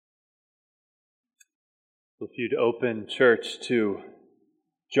So if you'd open, church, to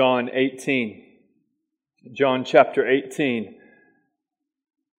John 18. John chapter 18.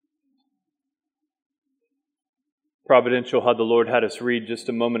 Providential how the Lord had us read just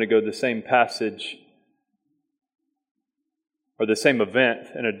a moment ago the same passage, or the same event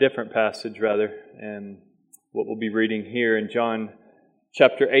in a different passage rather, and what we'll be reading here in John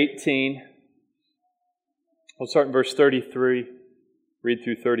chapter 18. We'll start in verse 33, read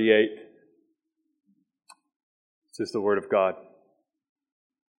through 38. This is the Word of God.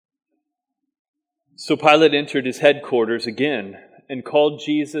 So Pilate entered his headquarters again and called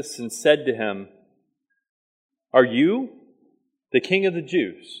Jesus and said to him, "Are you the King of the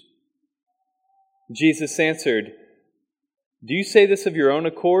Jews?" Jesus answered, "Do you say this of your own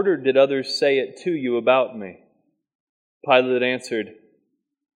accord, or did others say it to you about me?" Pilate answered,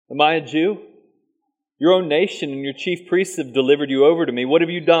 "Am I a Jew? Your own nation and your chief priests have delivered you over to me. What have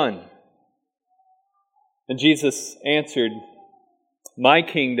you done?" And Jesus answered, "My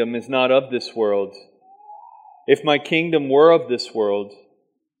kingdom is not of this world. If my kingdom were of this world,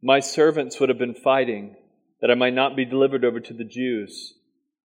 my servants would have been fighting, that I might not be delivered over to the Jews.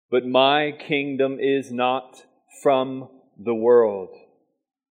 But my kingdom is not from the world."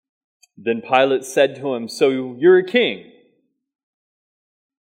 Then Pilate said to him, "So you're a king?"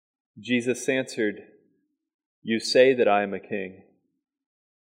 Jesus answered, "You say that I am a king.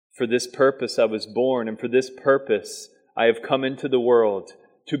 For this purpose I was born, and for this purpose I have come into the world,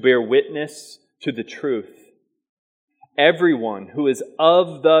 to bear witness to the truth. Everyone who is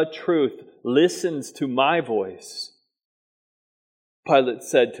of the truth listens to my voice." Pilate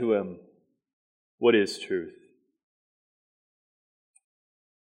said to him, "What is truth?"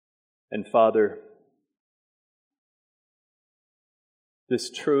 And Father, this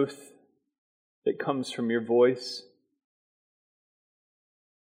truth that comes from your voice,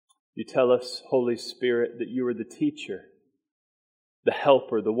 you tell us, Holy Spirit, that you are the teacher, the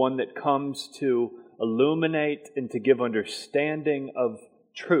helper, the one that comes to illuminate and to give understanding of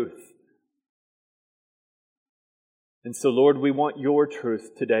truth. And so, Lord, we want your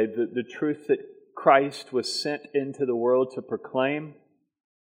truth today, the truth that Christ was sent into the world to proclaim.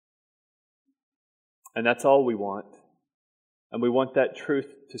 And that's all we want. And we want that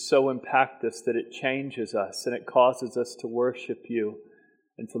truth to so impact us that it changes us and it causes us to worship you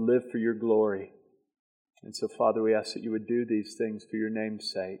and to live for your glory. And so, Father, we ask that you would do these things for your name's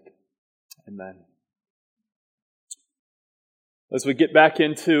sake. Amen. As we get back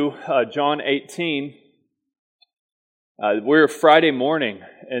into John 18, we're Friday morning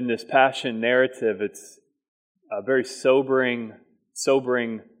in this Passion narrative. It's a very sobering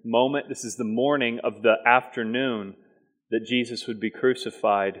moment. This is the morning of the afternoon that Jesus would be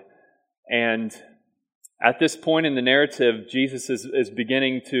crucified. And at this point in the narrative, Jesus is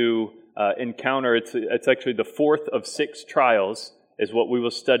beginning to encounter, it's actually the fourth of 6 trials is what we will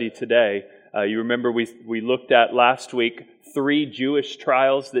study today. You remember we looked at last week 3 Jewish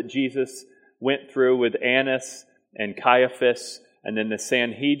trials that Jesus went through with Annas and Caiaphas and then the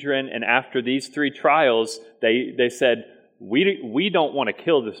Sanhedrin. And after these 3 trials, they said, we don't want to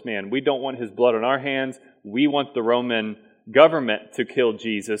kill this man. We don't want his blood on our hands. We want the Roman government to kill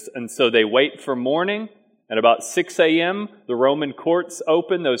Jesus. And so they wait for morning. At about 6 a.m., the Roman courts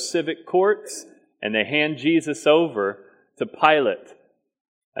open, those civic courts, and they hand Jesus over to Pilate.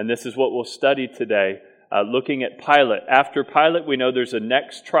 And this is what we'll study today, looking at Pilate. After Pilate, we know there's a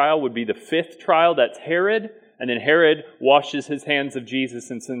next trial, would be the 5th trial. That's Herod. And then Herod washes his hands of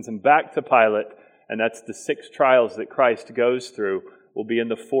Jesus and sends him back to Pilate. And that's the 6 trials that Christ goes through. We'll be in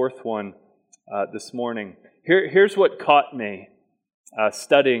the 4th one this morning. Here's what caught me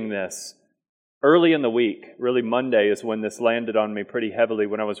studying this. Early in the week, really Monday is when this landed on me pretty heavily.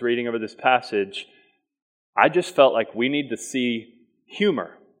 When I was reading over this passage, I just felt like we need to see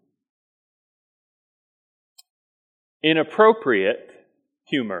humor. Inappropriate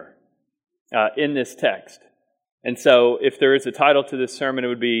humor in this text. And so if there is a title to this sermon, it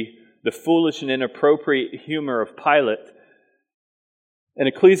would be "The Foolish and Inappropriate Humor of Pilate." And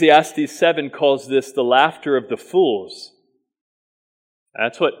Ecclesiastes 7 calls this the laughter of the fools.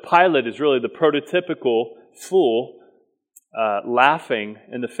 That's what Pilate is really, the prototypical fool, laughing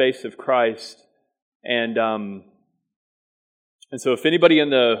in the face of Christ. And so if anybody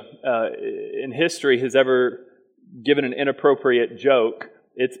in history has ever given an inappropriate joke,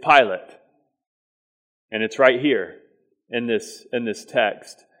 it's Pilate. And it's right here in this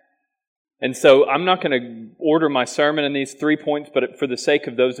text. And so I'm not going to order my sermon in these 3 points, but for the sake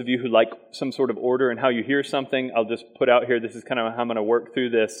of those of you who like some sort of order in how you hear something, I'll just put out here, this is kind of how I'm going to work through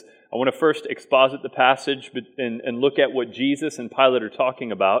this. I want to first exposit the passage and look at what Jesus and Pilate are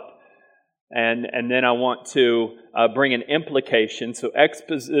talking about. And then I want to bring an implication. So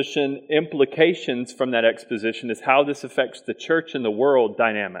exposition, implications from that exposition is how this affects the church and the world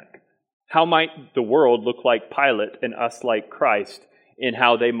dynamic. How might the world look like Pilate and us like Christ in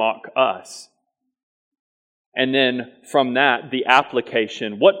how they mock us? And then from that, the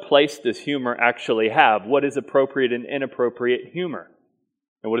application. What place does humor actually have? What is appropriate and inappropriate humor?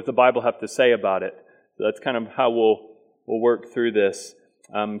 And what does the Bible have to say about it? So that's kind of how we'll work through this.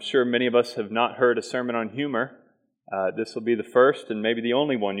 I'm sure many of us have not heard a sermon on humor. This will be the first and maybe the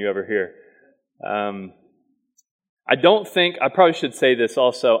only one you ever hear. I probably should say this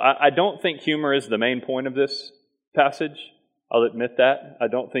also, I don't think humor is the main point of this passage. I'll admit that. I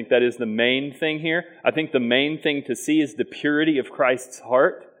don't think that is the main thing here. I think the main thing to see is the purity of Christ's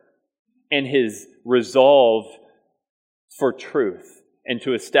heart and His resolve for truth and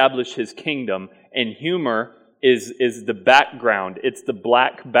to establish His kingdom. And humor is the background. It's the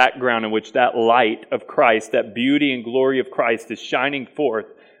black background in which that light of Christ, that beauty and glory of Christ is shining forth.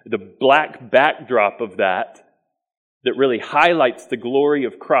 The black backdrop of that really highlights the glory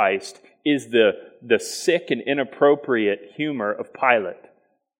of Christ is the sick and inappropriate humor of Pilate.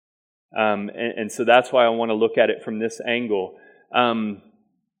 And so that's why I want to look at it from this angle.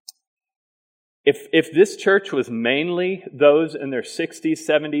 If this church was mainly those in their 60s,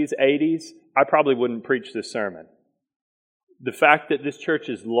 70s, 80s, I probably wouldn't preach this sermon. The fact that this church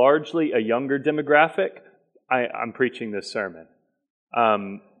is largely a younger demographic, I'm preaching this sermon.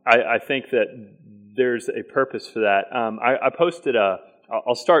 I think that there's a purpose for that. I posted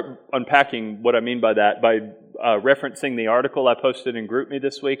I'll start unpacking what I mean by that by referencing the article I posted in GroupMe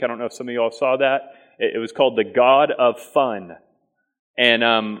this week. I don't know if some of you all saw that. It was called The God of Fun. And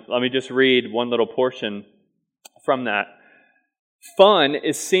let me just read one little portion from that. Fun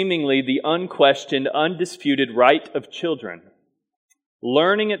is seemingly the unquestioned, undisputed right of children.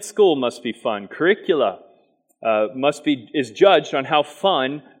 Learning at school must be fun. Curricula is judged on how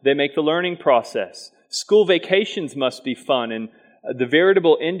fun they make the learning process. School vacations must be fun, and the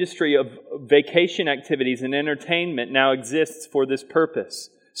veritable industry of vacation activities and entertainment now exists for this purpose.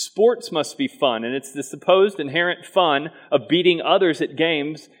 Sports must be fun, and it's the supposed inherent fun of beating others at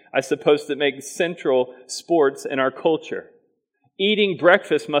games, I suppose, that makes central sports in our culture. Eating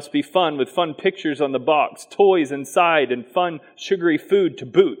breakfast must be fun, with fun pictures on the box, toys inside, and fun sugary food to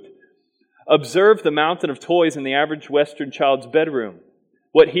boot. Observe the mountain of toys in the average Western child's bedroom.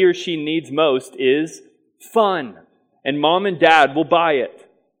 What he or she needs most is fun, and mom and dad will buy it.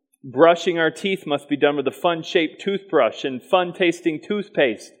 Brushing our teeth must be done with a fun-shaped toothbrush and fun-tasting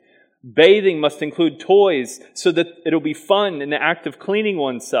toothpaste. Bathing must include toys so that it'll be fun in the act of cleaning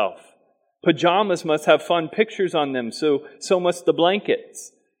oneself. Pajamas must have fun pictures on them, so must the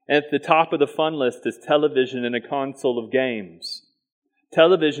blankets. And at the top of the fun list is television and a console of games.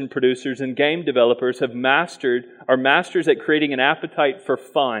 Television producers and game developers are masters at creating an appetite for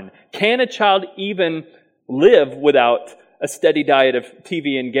fun. Can a child even live without a steady diet of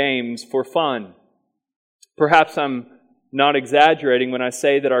TV and games for fun? Perhaps I'm not exaggerating when I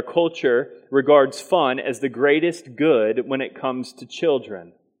say that our culture regards fun as the greatest good when it comes to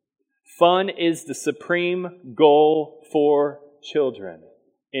children. Fun is the supreme goal for children.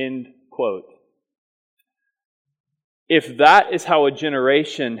 End quote. If that is how a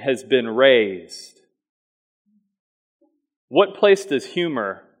generation has been raised, what place does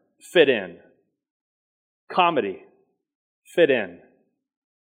humor fit in? Comedy fit in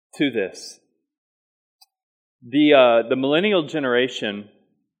to this. The millennial generation,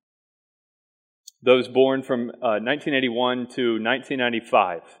 those born from 1981 to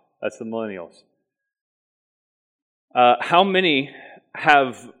 1995, that's the millennials. How many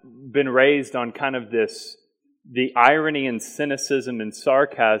have been raised on kind of the irony and cynicism and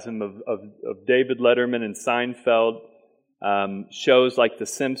sarcasm of David Letterman and Seinfeld, shows like The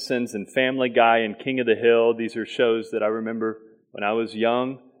Simpsons and Family Guy and King of the Hill? These are shows that I remember when I was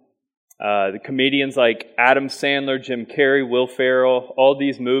young. The comedians like Adam Sandler, Jim Carrey, Will Ferrell, all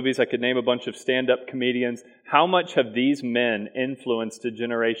these movies, I could name a bunch of stand-up comedians. How much have these men influenced a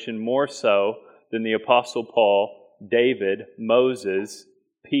generation more so than the Apostle Paul, David, Moses,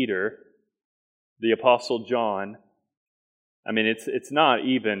 Peter, the Apostle John? I mean, it's not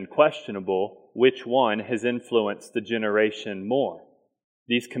even questionable which one has influenced the generation more.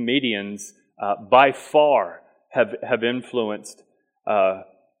 These comedians, by far, have influenced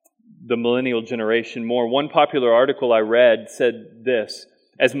the millennial generation more. One popular article I read said this: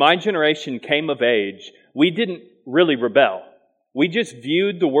 as my generation came of age, we didn't really rebel. We just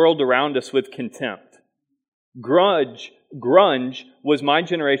viewed the world around us with contempt. Grunge was my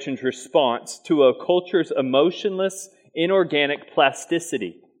generation's response to a culture's emotionless, inorganic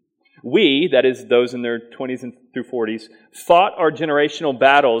plasticity. We, that is those in their 20s and through 40s, fought our generational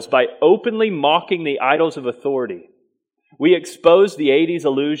battles by openly mocking the idols of authority. We exposed the 80s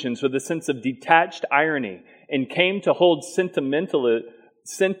illusions with a sense of detached irony and came to hold sentimentally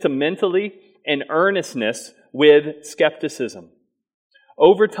and earnestness with skepticism.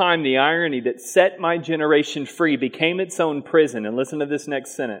 Over time, the irony that set my generation free became its own prison. And listen to this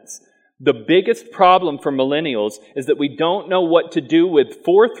next sentence. The biggest problem for millennials is that we don't know what to do with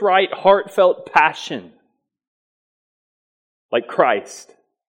forthright, heartfelt passion. Like Christ,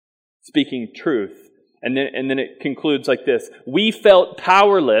 speaking truth. And then it concludes like this. We felt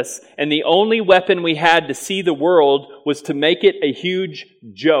powerless, and the only weapon we had to see the world was to make it a huge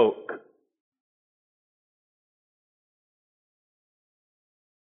joke.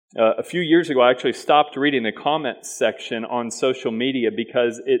 A few years ago, I actually stopped reading the comments section on social media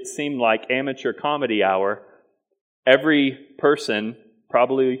because it seemed like amateur comedy hour. Every person,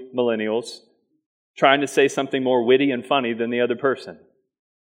 probably millennials, trying to say something more witty and funny than the other person.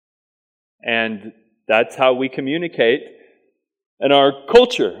 And that's how we communicate in our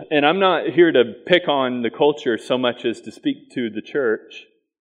culture. And I'm not here to pick on the culture so much as to speak to the church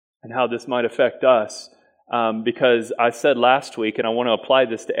and how this might affect us. Because I said last week, and I want to apply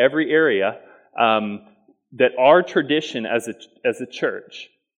this to every area, that our tradition as a church,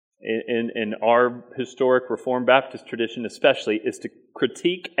 in our historic Reformed Baptist tradition especially, is to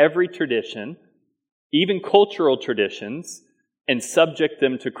critique every tradition, even cultural traditions, and subject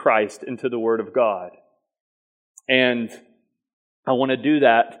them to Christ and to the Word of God. And I want to do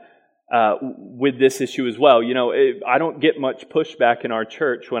that with this issue as well. You know, I don't get much pushback in our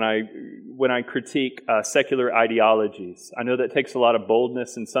church when I critique secular ideologies. I know that takes a lot of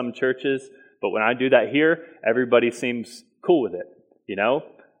boldness in some churches, but when I do that here, everybody seems cool with it. You know,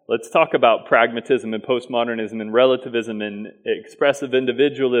 let's talk about pragmatism and postmodernism and relativism and expressive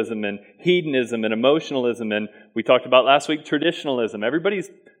individualism and hedonism and emotionalism, and we talked about last week traditionalism. Everybody's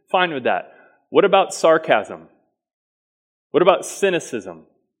fine with that. What about sarcasm? What about cynicism?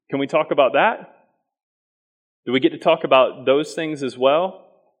 Can we talk about that? Do we get to talk about those things as well?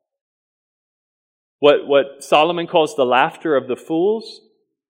 What Solomon calls the laughter of the fools?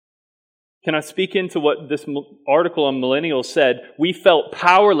 Can I speak into what this article on millennials said? We felt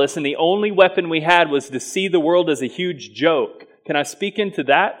powerless, and the only weapon we had was to see the world as a huge joke. Can I speak into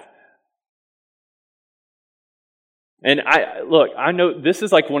that? And I know this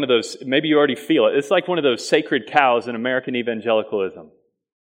is like one of those, maybe you already feel it, it's like one of those sacred cows in American evangelicalism.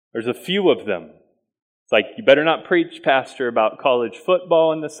 There's a few of them. It's like, you better not preach, Pastor, about college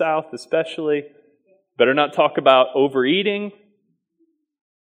football in the South especially. Better not talk about overeating.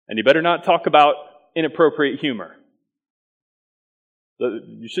 And you better not talk about inappropriate humor.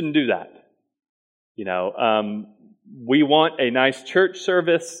 You shouldn't do that. You know, we want a nice church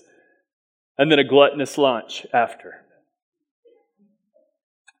service and then a gluttonous lunch after.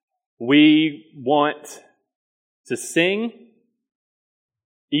 We want to sing,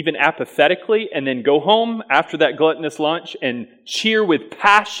 even apathetically, and then go home after that gluttonous lunch and cheer with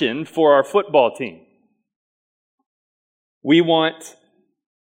passion for our football team. We want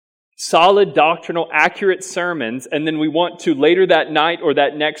solid doctrinal, accurate sermons, and then we want to later that night or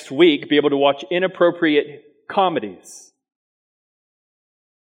that next week be able to watch inappropriate comedies.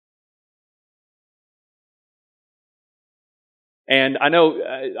 And I know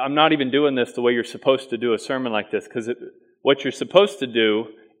I'm not even doing this the way you're supposed to do a sermon like this, because what you're supposed to do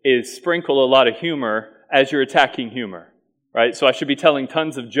is sprinkle a lot of humor as you're attacking humor, right? So I should be telling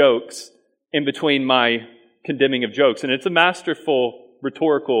tons of jokes in between my condemning of jokes. And it's a masterful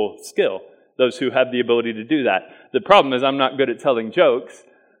rhetorical skill, those who have the ability to do that. The problem is I'm not good at telling jokes,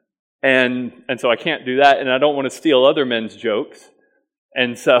 and so I can't do that, and I don't want to steal other men's jokes.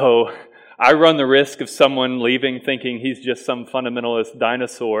 And so I run the risk of someone leaving thinking he's just some fundamentalist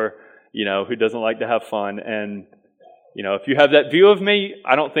dinosaur, you know, who doesn't like to have fun. And, you know, if you have that view of me,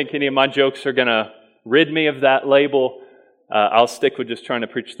 I don't think any of my jokes are going to rid me of that label. I'll stick with just trying to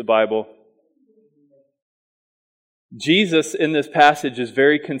preach the Bible. Jesus, in this passage, is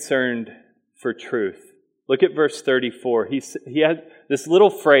very concerned for truth. Look at verse 34. He had this little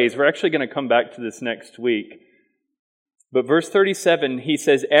phrase. We're actually going to come back to this next week. But verse 37, he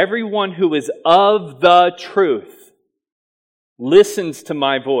says, everyone who is of the truth listens to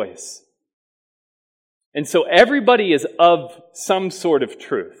my voice. And so everybody is of some sort of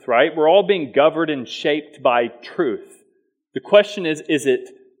truth, right? We're all being governed and shaped by truth. The question is it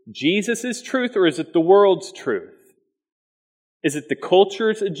Jesus' truth or is it the world's truth? Is it the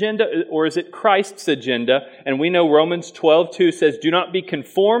culture's agenda, or is it Christ's agenda? And we know Romans 12:2 says, "Do not be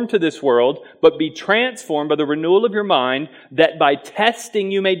conformed to this world, but be transformed by the renewal of your mind, that by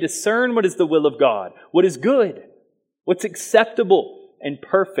testing you may discern what is the will of God, what is good, what's acceptable and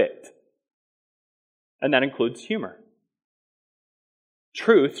perfect." And that includes humor.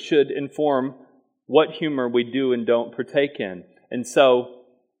 Truth should inform what humor we do and don't partake in. And so,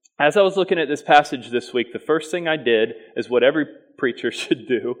 as I was looking at this passage this week, the first thing I did is what every preacher should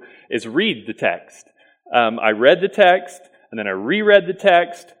do, is read the text. I read the text, and then I reread the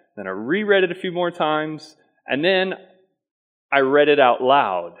text, then I reread it a few more times, and then I read it out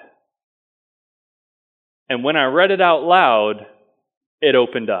loud. And when I read it out loud, it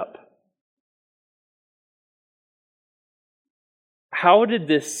opened up. How did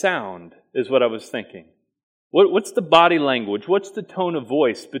this sound, is what I was thinking. What's the body language? What's the tone of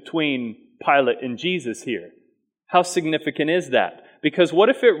voice between Pilate and Jesus here? How significant is that? Because what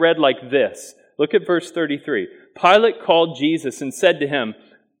if it read like this? Look at verse 33. Pilate called Jesus and said to him,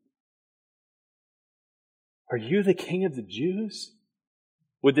 "Are you the king of the Jews?"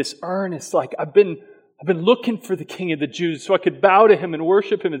 With this earnest, like, I've been looking for the king of the Jews so I could bow to him and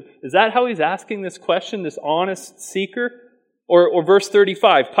worship him. Is that how he's asking this question, this honest seeker? Or verse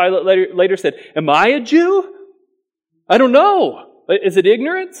 35, Pilate later said, "Am I a Jew? I don't know. Is it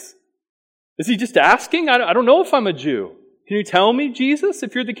ignorance? Is he just asking? I don't know if I'm a Jew. Can you tell me, Jesus,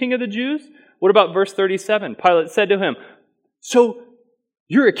 if you're the king of the Jews?" What about verse 37? Pilate said to him, "So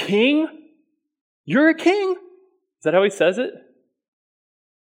you're a king? You're a king?" Is that how he says it?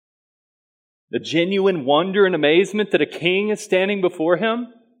 The genuine wonder and amazement that a king is standing before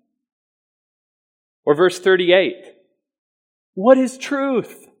him? Or verse 38, "What is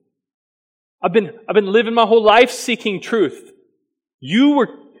truth? I've been living my whole life seeking truth.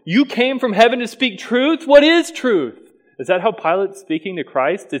 You came from heaven to speak truth? What is truth?" Is that how Pilate's speaking to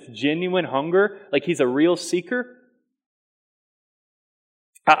Christ? This genuine hunger, like he's a real seeker?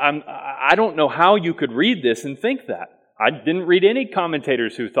 I don't know how you could read this and think that. I didn't read any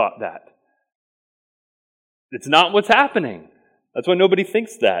commentators who thought that. It's not what's happening. That's why nobody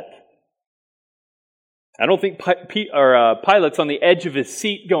thinks that. I don't think Pilate's on the edge of his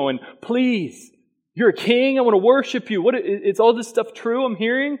seat going, "Please, you're a king, I want to worship you. Is all this stuff true I'm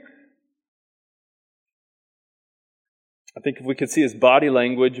hearing?" I think if we could see his body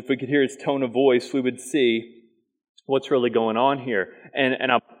language, if we could hear his tone of voice, we would see what's really going on here.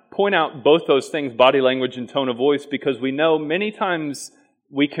 And I'll point out both those things, body language and tone of voice, because we know many times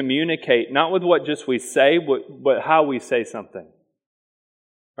we communicate not with what just we say, but how we say something.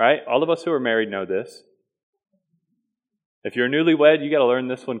 Right? All of us who are married know this. If you're newlywed, you got to learn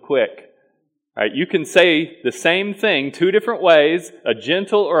this one quick. All right, you can say the same thing two different ways, a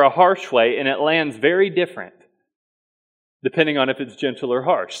gentle or a harsh way, and it lands very different, depending on if it's gentle or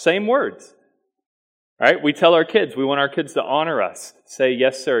harsh. Same words. All right, we tell our kids, we want our kids to honor us. Say,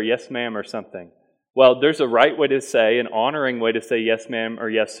 "Yes, sir," "Yes, ma'am," or something. Well, there's a right way to say, an honoring way to say "Yes, ma'am," or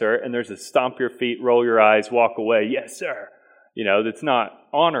 "Yes, sir," and there's a stomp your feet, roll your eyes, walk away, "Yes, sir." That's not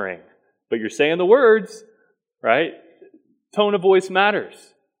honoring. But you're saying the words, right? Tone of voice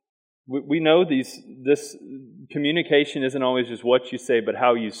matters. We know this communication isn't always just what you say, but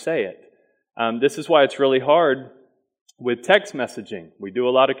how you say it. This is why it's really hard with text messaging. We do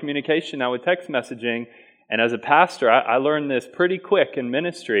a lot of communication now with text messaging, and as a pastor, I learned this pretty quick in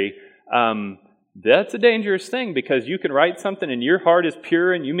ministry. That's a dangerous thing, because you can write something and your heart is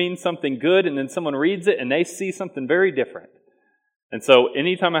pure and you mean something good, and then someone reads it and they see something very different. And so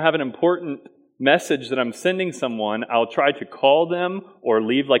anytime I have an important message that I'm sending someone, I'll try to call them or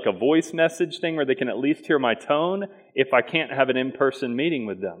leave like a voice message thing where they can at least hear my tone if I can't have an in-person meeting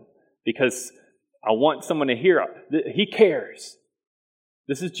with them. Because I want someone to hear, he cares.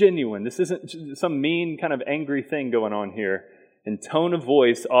 This is genuine. This isn't some mean kind of angry thing going on here. And tone of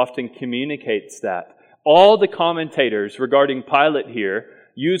voice often communicates that. All the commentators regarding Pilate here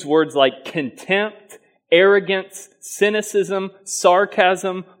use words like contempt, arrogance, cynicism,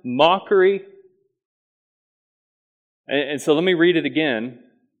 sarcasm, mockery. And so let me read it again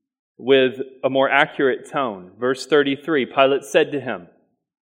with a more accurate tone. Verse 33, Pilate said to him,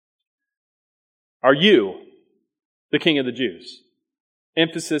 "Are you the king of the Jews?"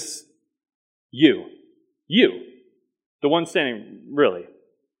 Emphasis, you. You. The one standing, really.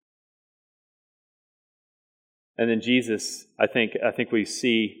 And then Jesus, I think we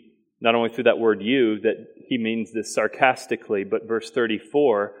see not only through that word "you" that he means this sarcastically, but verse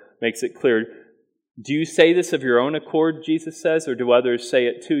 34 makes it clear. "Do you say this of your own accord," Jesus says, "or do others say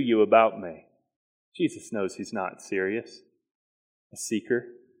it to you about me?" Jesus knows he's not serious, a seeker.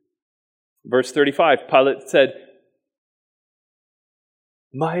 Verse 35, Pilate said,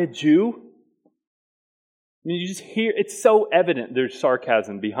 Am I a Jew? I mean, you just hear, it's so evident there's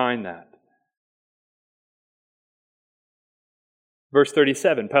sarcasm behind that. Verse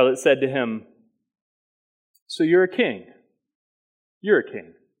 37, Pilate said to him, so you're a king. You're a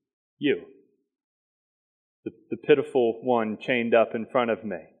king. You. The pitiful one chained up in front of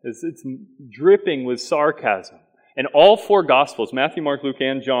me. It's dripping with sarcasm. And all four Gospels, Matthew, Mark, Luke,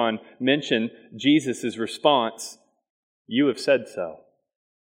 and John, mention Jesus' response, you have said so.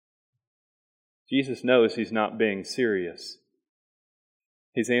 Jesus knows he's not being serious.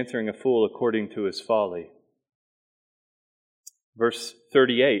 He's answering a fool according to his folly. Verse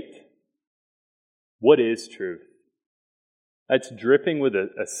 38, what is truth? That's dripping with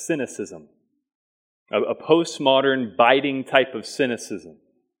a cynicism, a postmodern, biting type of cynicism.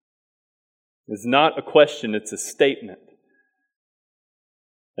 It's not a question, it's a statement.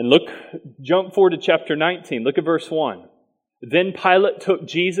 And jump forward to chapter 19, look at verse 1. Then Pilate took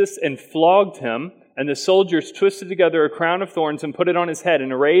Jesus and flogged him, and the soldiers twisted together a crown of thorns and put it on his head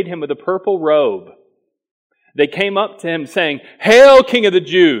and arrayed him with a purple robe. They came up to him saying, Hail, King of the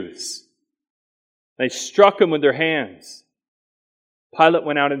Jews! They struck him with their hands. Pilate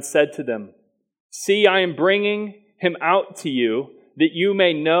went out and said to them, See, I am bringing him out to you, that you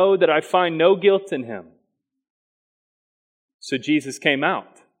may know that I find no guilt in him. So Jesus came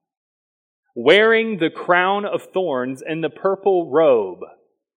out, wearing the crown of thorns and the purple robe.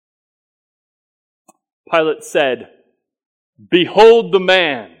 Pilate said, Behold the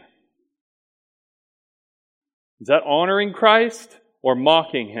man! Is that honoring Christ or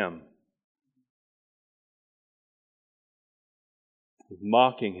mocking him?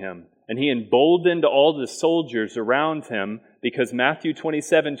 Mocking him. And he emboldened all the soldiers around him, because Matthew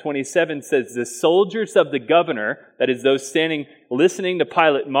 27:27 says, the soldiers of the governor, that is those standing listening to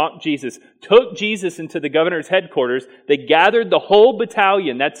Pilate mock Jesus, took Jesus into the governor's headquarters. They gathered the whole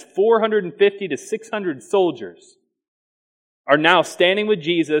battalion, that's 450 to 600 soldiers, are now standing with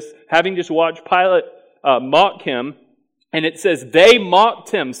Jesus, having just watched Pilate mock him. And it says, they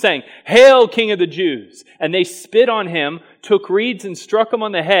mocked him, saying, Hail, King of the Jews! And they spit on him, took reeds and struck him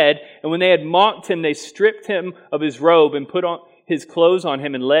on the head. And when they had mocked him, they stripped him of his robe and put on his clothes on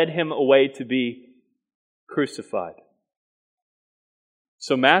him and led him away to be crucified.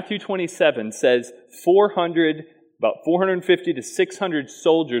 So Matthew 27 says about 450 to 600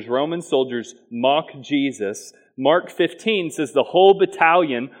 soldiers, Roman soldiers, mock Jesus. Mark 15 says the whole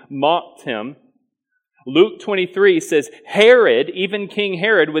battalion mocked him. Luke 23 says, Herod, even King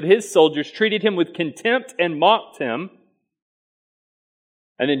Herod, with his soldiers, treated him with contempt and mocked him.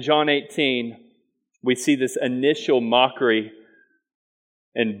 And in John 18, we see this initial mockery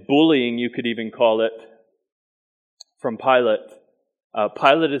and bullying, you could even call it, from Pilate.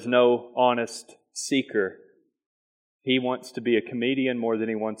 Pilate is no honest seeker. He wants to be a comedian more than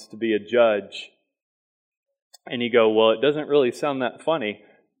he wants to be a judge. And you go, well, it doesn't really sound that funny.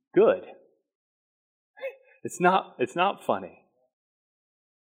 Good. It's not funny.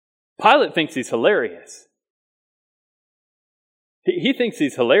 Pilate thinks he's hilarious. He thinks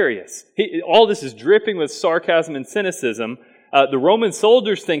he's hilarious. All this is dripping with sarcasm and cynicism. The Roman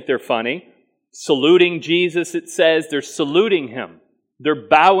soldiers think they're funny. Saluting Jesus, it says. They're saluting him. They're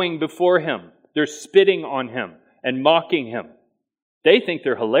bowing before him. They're spitting on him and mocking him. They think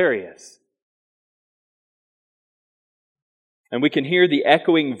they're hilarious. And we can hear the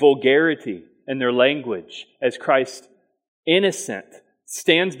echoing vulgarity in their language as Christ, innocent,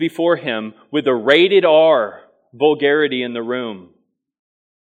 stands before him with a rated R vulgarity in the room.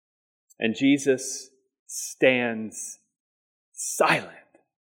 And Jesus stands silent.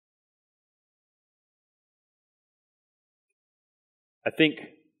 I think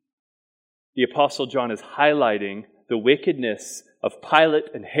the Apostle John is highlighting the wickedness of Pilate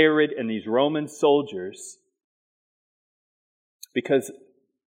and Herod and these Roman soldiers, because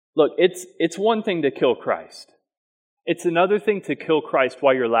look, it's one thing to kill Christ. It's another thing to kill Christ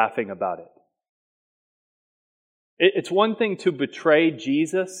while you're laughing about it. It's one thing to betray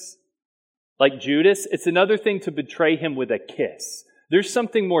Jesus, like Judas. It's another thing to betray him with a kiss. There's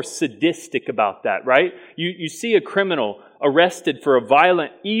something more sadistic about that, right? You see a criminal arrested for a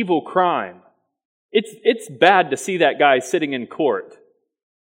violent, evil crime. It's bad to see that guy sitting in court.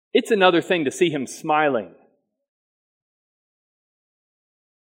 It's another thing to see him smiling.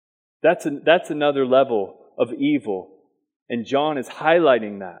 That's another level of evil. And John is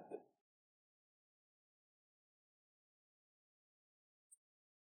highlighting that.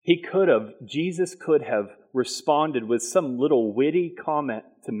 Jesus could have responded with some little witty comment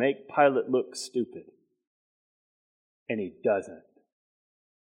to make Pilate look stupid. And he doesn't.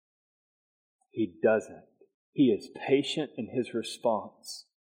 He doesn't. He is patient in His response.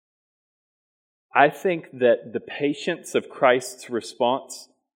 I think that the patience of Christ's response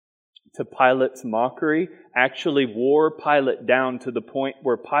to Pilate's mockery actually wore Pilate down to the point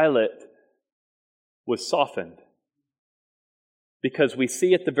where Pilate was softened. Because we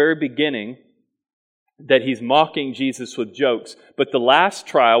see at the very beginning that he's mocking Jesus with jokes. But the last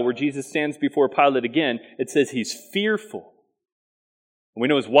trial where Jesus stands before Pilate again, it says he's fearful. We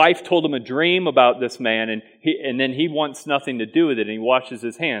know his wife told him a dream about this man, and then he wants nothing to do with it, and he washes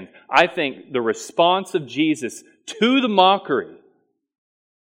his hands. I think the response of Jesus to the mockery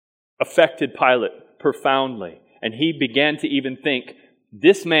affected Pilate profoundly. And he began to even think,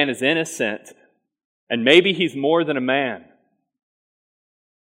 this man is innocent, and maybe he's more than a man.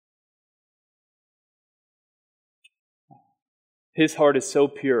 His heart is so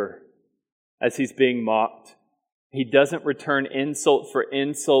pure as he's being mocked. He doesn't return insult for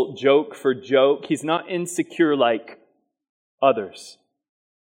insult, joke for joke. He's not insecure like others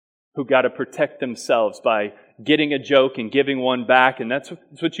who got to protect themselves by getting a joke and giving one back. And that's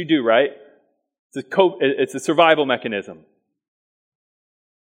what you do, right? It's a survival mechanism.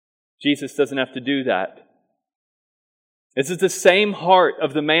 Jesus doesn't have to do that. This is the same heart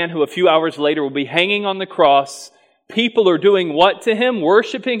of the man who a few hours later will be hanging on the cross. People are doing what to him?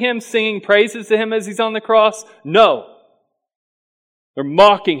 Worshiping him, singing praises to him as he's on the cross? No. They're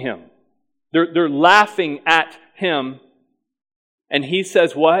mocking him. They're laughing at him. And he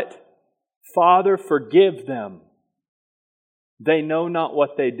says what? Father, forgive them. They know not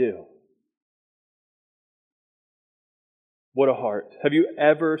what they do. What a heart. Have you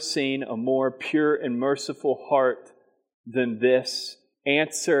ever seen a more pure and merciful heart than this?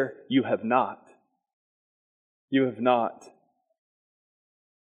 Answer, you have not. You have not.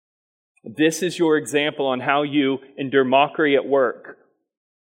 This is your example on how you endure mockery at work.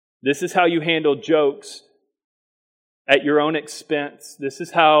 This is how you handle jokes at your own expense. This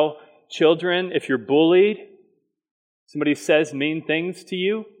is how children, if you're bullied, somebody says mean things to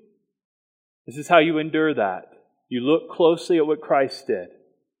you, this is how you endure that. You look closely at what Christ did.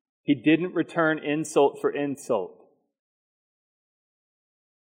 He didn't return insult for insult.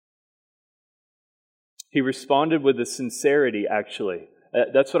 He responded with a sincerity, actually.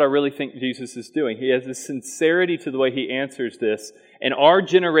 That's what I really think Jesus is doing. He has a sincerity to the way he answers this. And our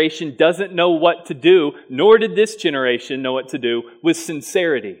generation doesn't know what to do, nor did this generation know what to do with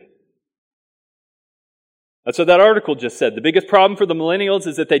sincerity. That's what that article just said. The biggest problem for the millennials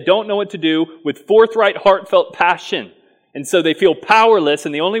is that they don't know what to do with forthright, heartfelt passion. And so they feel powerless,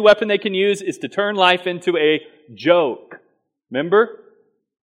 and the only weapon they can use is to turn life into a joke. Remember?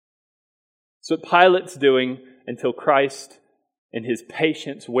 That's what Pilate's doing until Christ in His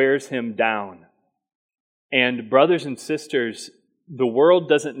patience wears him down. And brothers and sisters, the world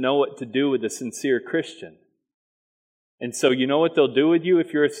doesn't know what to do with a sincere Christian. And so you know what they'll do with you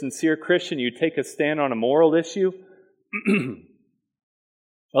if you're a sincere Christian, you take a stand on a moral issue?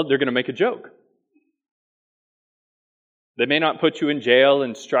 Well, they're going to make a joke. They may not put you in jail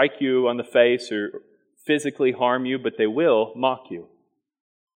and strike you on the face or physically harm you, but they will mock you.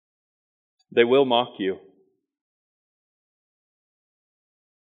 They will mock you.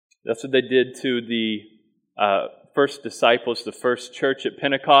 That's what they did to the first disciples, the first church at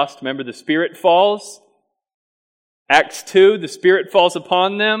Pentecost. Remember, the Spirit falls. Acts 2, the Spirit falls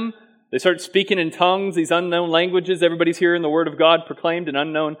upon them. They start speaking in tongues, these unknown languages. Everybody's hearing the Word of God proclaimed in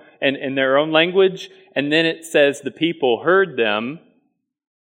unknown and in their own language. And then it says the people heard them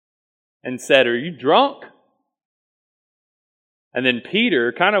and said, "Are you drunk?" And then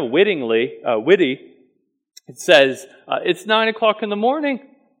Peter, kind of witty, it says, "It's 9 o'clock in the morning.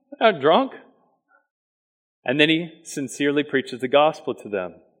 I'm not drunk." And then he sincerely preaches the gospel to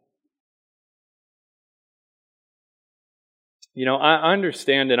them. You know, I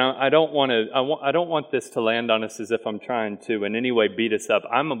understand, and I don't want this to land on us as if I'm trying to in any way beat us up.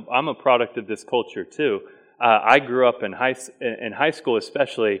 I'm a product of this culture too. I grew up in high school,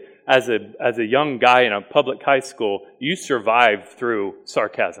 especially as a young guy in a public high school. You survive through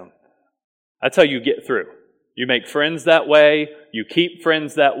sarcasm. That's how you get through. You make friends that way. You keep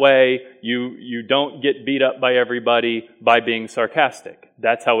friends that way. You don't get beat up by everybody by being sarcastic.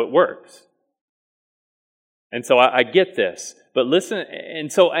 That's how it works. And so I get this. But listen,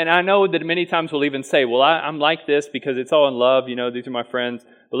 and I know that many times we'll even say, well, I'm like this because it's all in love, these are my friends.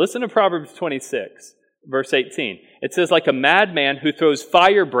 But listen to Proverbs 26, verse 18. It says, like a madman who throws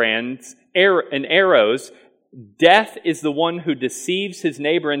firebrands and arrows, death is the one who deceives his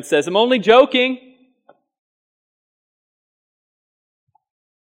neighbor and says, I'm only joking.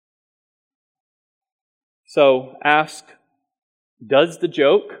 So ask, does the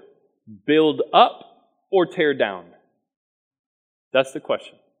joke build up or tear down? That's the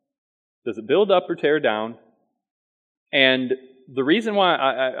question. Does it build up or tear down? And the reason why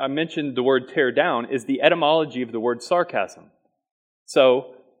I mentioned the word tear down is the etymology of the word sarcasm.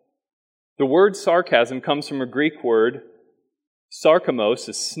 So, the word sarcasm comes from a Greek word, sarkamos,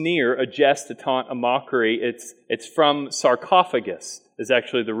 a sneer, a jest, a taunt, a mockery. It's from sarcophagus, is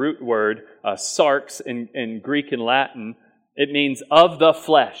actually the root word. Sarx in Greek and Latin. It means of the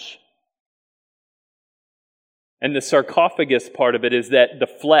flesh. And the sarcophagus part of it is that the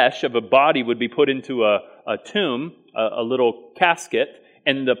flesh of a body would be put into a tomb, a little casket,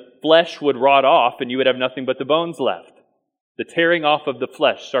 and the flesh would rot off and you would have nothing but the bones left. The tearing off of the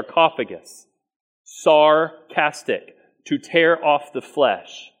flesh, sarcophagus. Sarcastic, to tear off the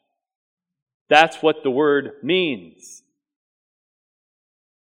flesh. That's what the word means.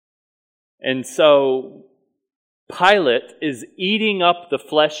 And so Pilate is eating up the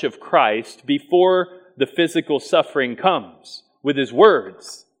flesh of Christ before the physical suffering comes with his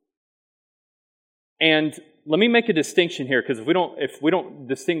words. And let me make a distinction here, because if we don't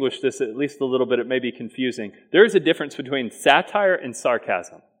distinguish this at least a little bit, it may be confusing. There is a difference between satire and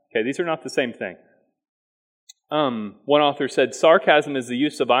sarcasm. Okay, these are not the same thing. One author said, sarcasm is the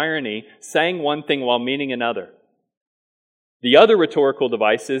use of irony, saying one thing while meaning another. The other rhetorical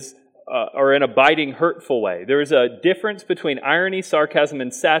devices are in a biting, hurtful way. There is a difference between irony, sarcasm,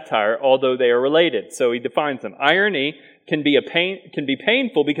 and satire, although they are related. So he defines them. Irony can be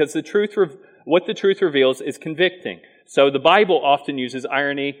painful because what the truth reveals is convicting. So the Bible often uses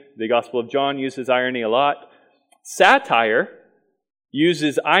irony. The Gospel of John uses irony a lot. Satire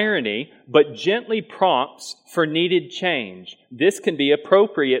uses irony, but gently prompts for needed change. This can be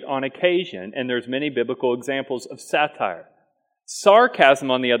appropriate on occasion, and there's many biblical examples of satire.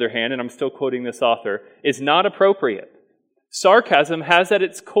 Sarcasm, on the other hand, and I'm still quoting this author, is not appropriate. Sarcasm has at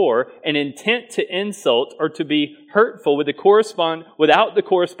its core an intent to insult or to be hurtful without the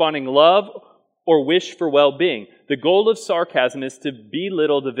corresponding love or wish for well-being. The goal of sarcasm is to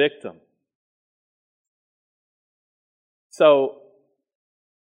belittle the victim. So,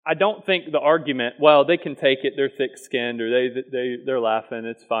 I don't think the argument, well, they can take it, they're thick-skinned, or they're laughing,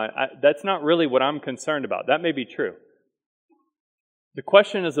 it's fine. That's not really what I'm concerned about. That may be true. The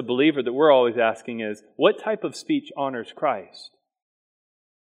question as a believer that we're always asking is, what type of speech honors Christ?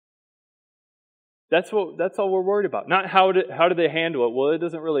 That's all we're worried about. Not how do they handle it? Well, it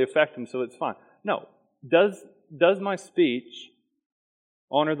doesn't really affect them, so it's fine. No. Does my speech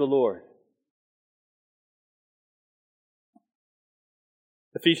honor the Lord?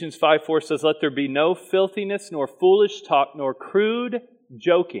 Ephesians 5:4 says, let there be no filthiness, nor foolish talk, nor crude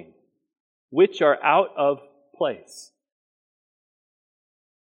joking, which are out of place.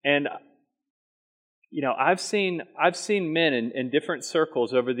 And, I've seen men in different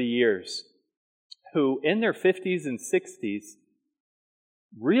circles over the years who, in their 50s and 60s,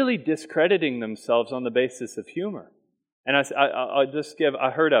 really discrediting themselves on the basis of humor. And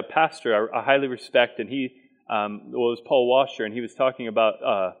I heard a pastor I highly respect, and it was Paul Washer, and he was talking about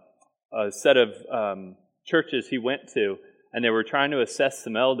a set of churches he went to, and they were trying to assess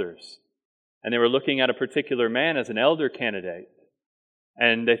some elders. And they were looking at a particular man as an elder candidate.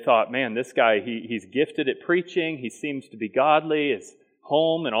 And they thought, man, this guy, he's gifted at preaching, he seems to be godly, his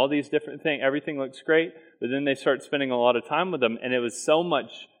home and all these different things, everything looks great. But then they start spending a lot of time with him, and it was so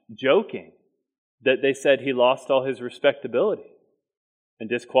much joking that they said he lost all his respectability and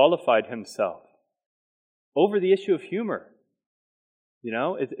disqualified himself over the issue of humor.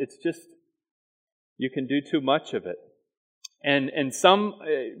 It's just, you can do too much of it. And some,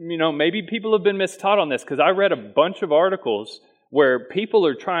 maybe people have been mistaught on this, because I read a bunch of articles where people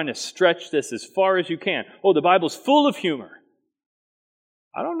are trying to stretch this as far as you can. Oh, the Bible's full of humor.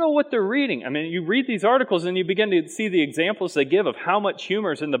 I don't know what they're reading. I mean, you read these articles and you begin to see the examples they give of how much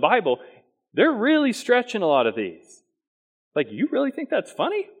humor is in the Bible. They're really stretching a lot of these. Like, you really think that's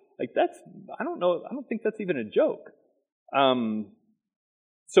funny? I don't know. I don't think that's even a joke.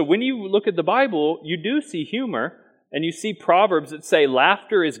 So when you look at the Bible, you do see humor, and you see proverbs that say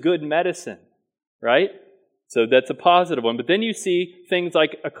laughter is good medicine, right? So that's a positive one. But then you see things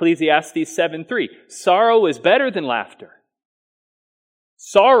like Ecclesiastes 7:3. Sorrow is better than laughter.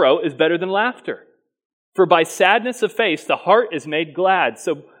 Sorrow is better than laughter. For by sadness of face, the heart is made glad.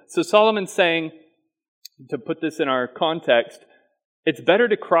 So Solomon's saying, to put this in our context, it's better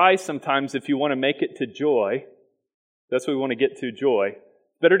to cry sometimes if you want to make it to joy. That's what we want to get to, joy.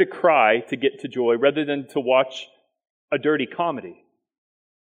 Better to cry to get to joy rather than to watch a dirty comedy.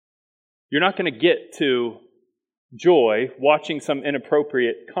 You're not going to get to joy watching some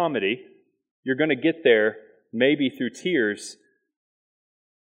inappropriate comedy. You're going to get there maybe through tears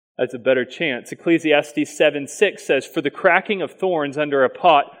has a better chance. Ecclesiastes 7:6 says, "For the cracking of thorns under a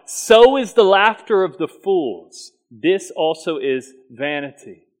pot, so is the laughter of the fools. This also is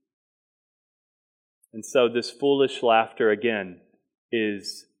vanity." And so this foolish laughter, again,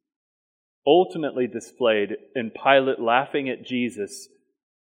 is ultimately displayed in Pilate laughing at Jesus.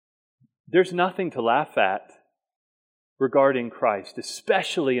 There's nothing to laugh at regarding Christ,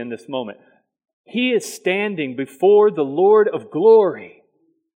 especially in this moment. He is standing before the Lord of glory,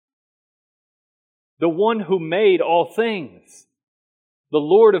 the one who made all things, the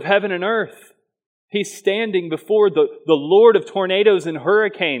Lord of heaven and earth. He's standing before the Lord of tornadoes and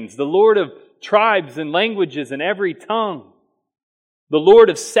hurricanes, the Lord of tribes and languages and every tongue, the Lord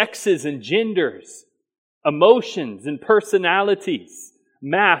of sexes and genders, emotions and personalities,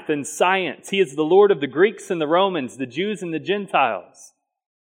 math and science. He is the Lord of the Greeks and the Romans, the Jews and the Gentiles,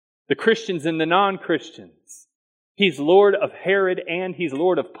 the Christians and the non-Christians. He's Lord of Herod and He's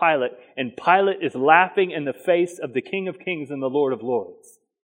Lord of Pilate. And Pilate is laughing in the face of the King of Kings and the Lord of Lords.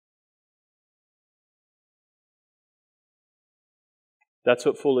 That's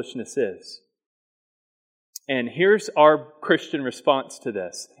what foolishness is. And here's our Christian response to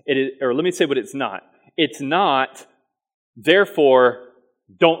this. Or let me say what it's not. It's not, therefore,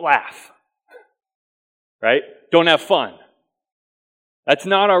 don't laugh. Right? Don't have fun. That's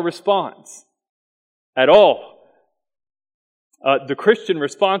not our response at all. The Christian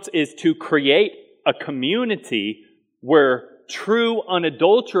response is to create a community where true,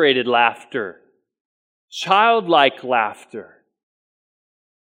 unadulterated laughter, childlike laughter,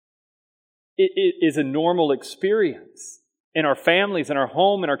 it is a normal experience in our families, in our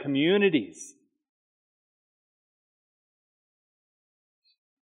home, in our communities.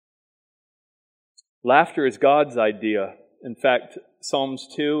 Laughter is God's idea. In fact, Psalms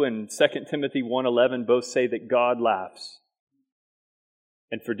 2 and 2 Timothy 1:11 both say that God laughs.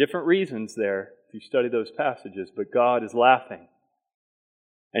 And for different reasons there, if you study those passages, but God is laughing.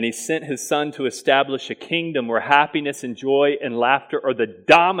 And He sent His Son to establish a kingdom where happiness and joy and laughter are the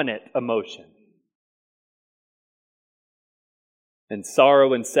dominant emotion. And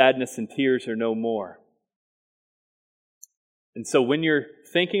sorrow and sadness and tears are no more. And so when you're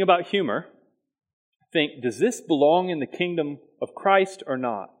thinking about humor, think, does this belong in the kingdom of Christ or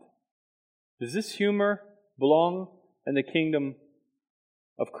not? Does this humor belong in the kingdom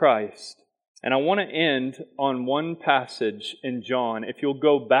of Christ? And I want to end on one passage in John. If you'll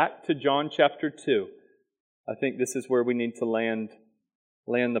go back to John chapter 2, I think this is where we need to land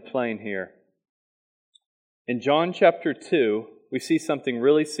the plane here. In John chapter 2, we see something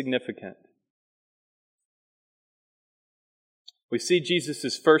really significant. We see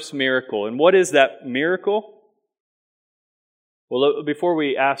Jesus' first miracle. And what is that miracle? Well, before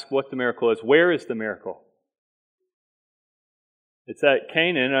we ask what the miracle is, where is the miracle? It's at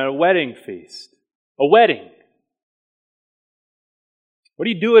Canaan at a wedding feast. A wedding. What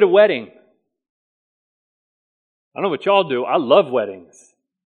do you do at a wedding? I don't know what y'all do. I love weddings.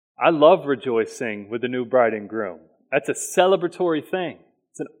 I love rejoicing with the new bride and groom. That's a celebratory thing.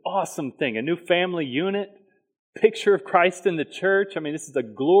 It's an awesome thing. A new family unit. Picture of Christ in the church. I mean, this is a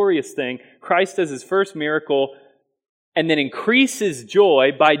glorious thing. Christ does His first miracle and then increases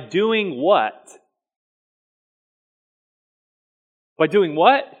joy by doing what? By doing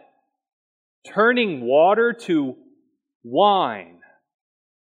what? Turning water to wine.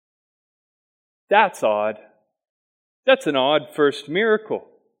 That's odd. That's an odd first miracle.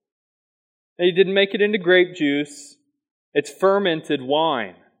 And He didn't make it into grape juice. It's fermented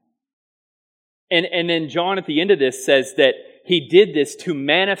wine. And then John at the end of this says that He did this to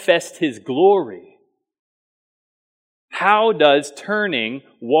manifest His glory. How does turning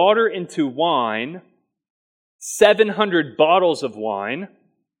water into wine, 700 bottles of wine,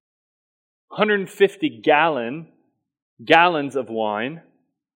 150 gallons of wine,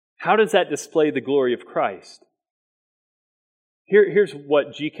 how does that display the glory of Christ? Here's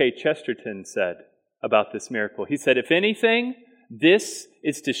what G.K. Chesterton said about this miracle. He said, if anything, this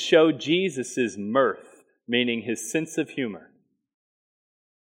is to show Jesus' mirth, meaning His sense of humor.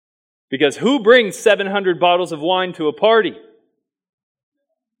 Because who brings 700 bottles of wine to a party?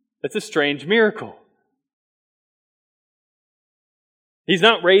 That's a strange miracle. He's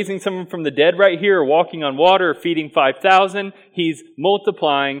not raising someone from the dead right here or walking on water or feeding 5,000. He's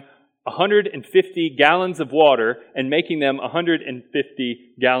multiplying 150 gallons of water and making them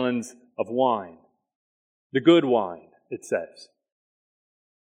 150 gallons of wine. The good wine, it says.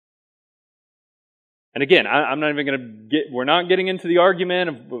 And again, I'm not even going to we're not getting into the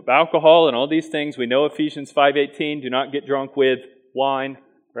argument of alcohol and all these things. We know Ephesians 5:18, do not get drunk with wine,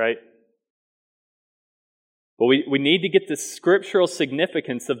 right? But we need to get the scriptural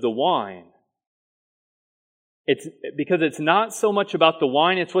significance of the wine. Because it's not so much about the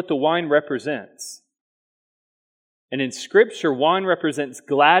wine, it's what the wine represents. And in Scripture, wine represents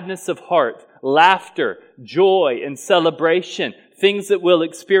gladness of heart, laughter, joy, and celebration. Things that we'll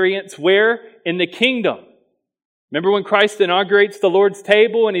experience where? In the kingdom. Remember when Christ inaugurates the Lord's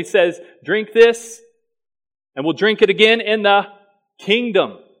table and He says, drink this, and we'll drink it again in the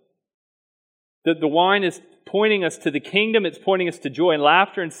kingdom. The wine is pointing us to the kingdom. It's pointing us to joy and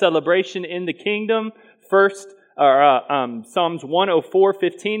laughter and celebration in the kingdom. Psalms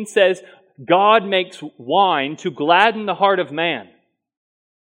 104:15 says, God makes wine to gladden the heart of man.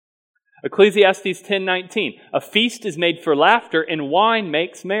 Ecclesiastes 10:19, a feast is made for laughter and wine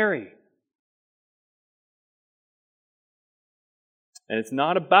makes merry. And it's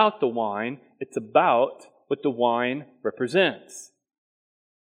not about the wine, it's about what the wine represents.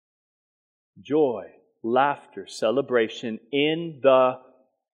 Joy, laughter, celebration in the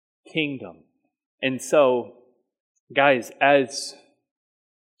kingdom. And so, guys, as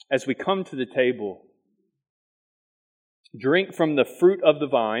we come to the table, drink from the fruit of the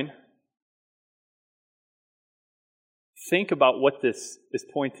vine. Think about what this is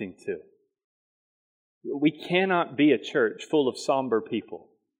pointing to. We cannot be a church full of somber people.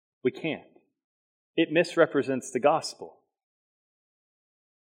 We can't. It misrepresents the gospel.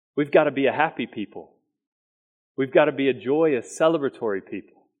 We've got to be a happy people. We've got to be a joyous, celebratory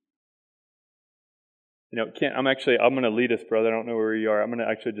people. I'm going to lead us, brother. I don't know where you are. I'm going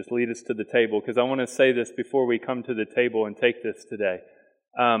to actually just lead us to the table because I want to say this before we come to the table and take this today.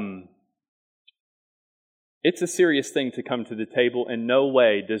 It's a serious thing to come to the table. In no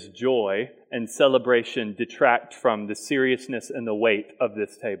way does joy and celebration detract from the seriousness and the weight of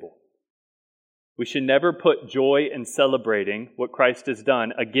this table. We should never put joy in celebrating what Christ has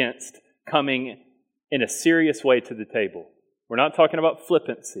done against coming in a serious way to the table. We're not talking about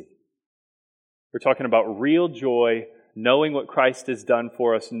flippancy. We're talking about real joy, knowing what Christ has done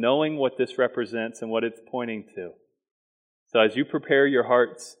for us, knowing what this represents and what it's pointing to. So as you prepare your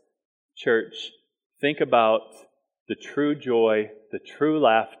hearts, church, think about the true joy, the true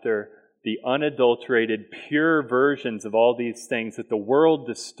laughter, the unadulterated, pure versions of all these things that the world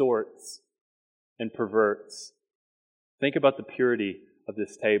distorts and perverts. Think about the purity of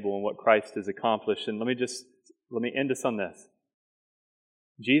this table and what Christ has accomplished. And let me end us on this.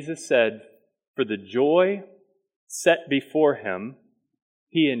 Jesus said, for the joy set before Him,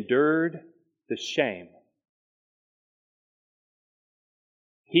 He endured the shame.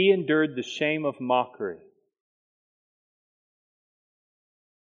 He endured the shame of mockery.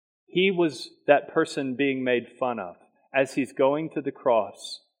 He was that person being made fun of as He's going to the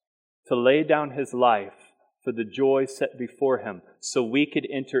cross to lay down His life for the joy set before Him so we could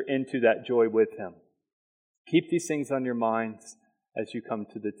enter into that joy with Him. Keep these things on your minds as you come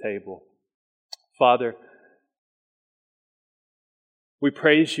to the table. Father, we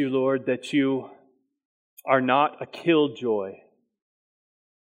praise You, Lord, that You are not a killjoy.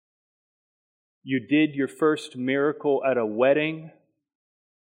 You did Your first miracle at a wedding,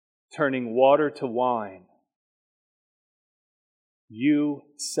 turning water to wine. You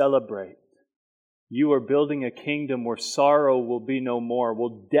celebrate. You are building a kingdom where sorrow will be no more,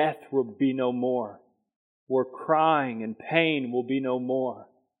 where death will be no more, where crying and pain will be no more,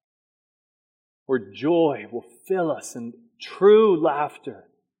 where joy will fill us and true laughter,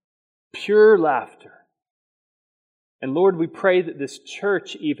 pure laughter. And Lord, we pray that this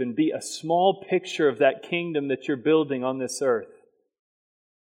church even be a small picture of that kingdom that You're building on this earth.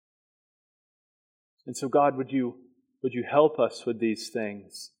 And so God, would you help us with these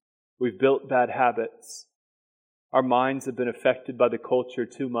things? We've built bad habits. Our minds have been affected by the culture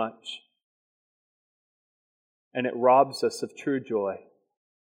too much. And it robs us of true joy.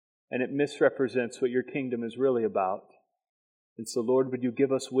 And it misrepresents what Your kingdom is really about. And so, Lord, would You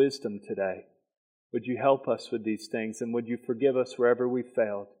give us wisdom today? Would You help us with these things? And would You forgive us wherever we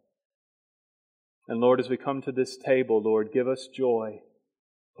failed? And Lord, as we come to this table, Lord, give us joy.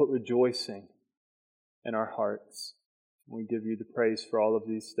 Put rejoicing in our hearts. We give You the praise for all of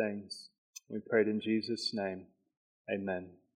these things. We pray it in Jesus' name. Amen.